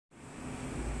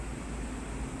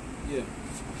Yeah.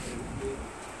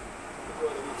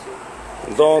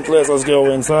 Don't let us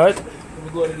go inside. Let me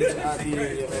go ahead and get your ID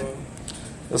and your,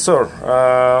 Yes,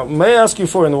 sir. May I ask you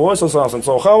for invoice or something?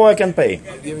 So how I can pay?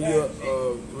 I'm giving you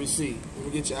a receipt. Let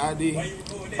me get your ID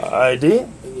ID?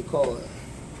 and your card.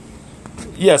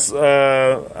 Yes.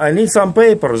 I need some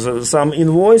papers, some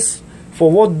invoice. For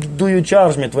what do you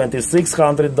charge me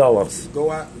 $2,600?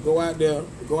 Go out there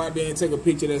and take a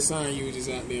picture of that sign you was just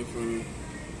out there in front of me.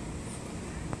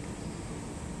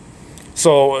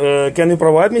 So can you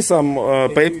provide me some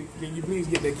paper? Can you please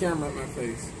get that camera at my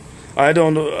face? I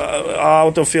don't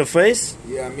out of your face.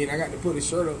 Yeah, I mean I got to put a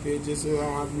shirt up here just so I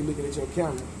don't have to be looking at your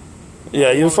camera.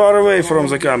 Yeah, you're far away from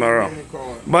the camera.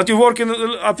 But you're working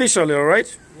officially,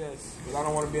 right? Yes, but I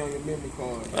don't want to be on your memory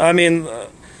card. I mean,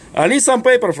 I need some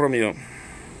paper from you.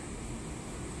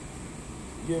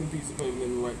 Give him a piece of paper, let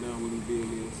me write down what his bill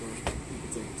is so he can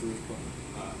take it to his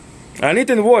car. I need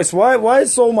invoice. Why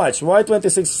so much? Why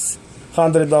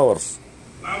 $2,600?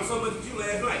 I was so much with you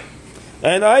last night.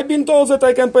 And I've been told that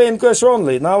I can pay in cash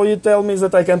only. Now you tell me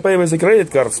that I can pay with the credit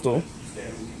cards too.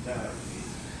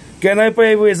 Can I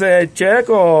pay with a check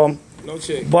or no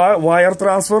check? Wire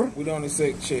transfer? We don't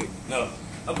accept check. No.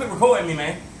 Quit recording me,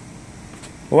 man.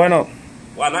 Why not?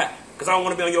 Why not? Because I don't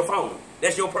want to be on your phone.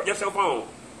 That's your phone.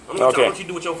 I'm not Okay. what you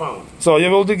do with your phone. So you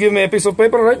will give me a piece of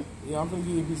paper, right? Yeah, I'm gonna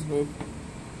give you a piece of paper.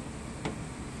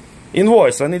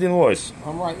 Invoice. I need invoice.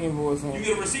 I'm writing invoice on. You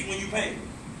get a receipt when you pay.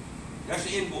 That's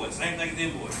your invoice. Same thing as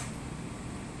invoice.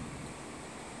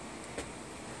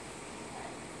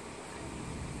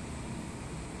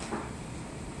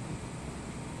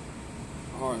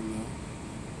 All right, man.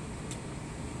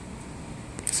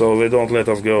 So they don't let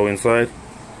us go inside. There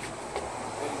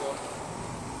you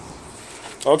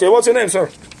go. Okay, what's your name, sir?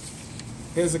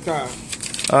 Hezekiah.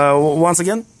 Once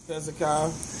again? Hezekiah.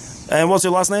 And what's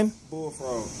your last name?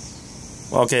 Bullfrog.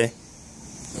 Okay.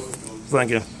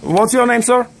 Thank you. What's your name,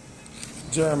 sir?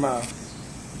 Jeremiah.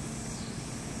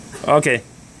 Okay.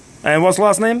 And what's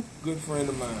last name? Good friend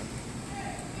of mine.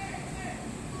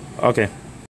 Okay.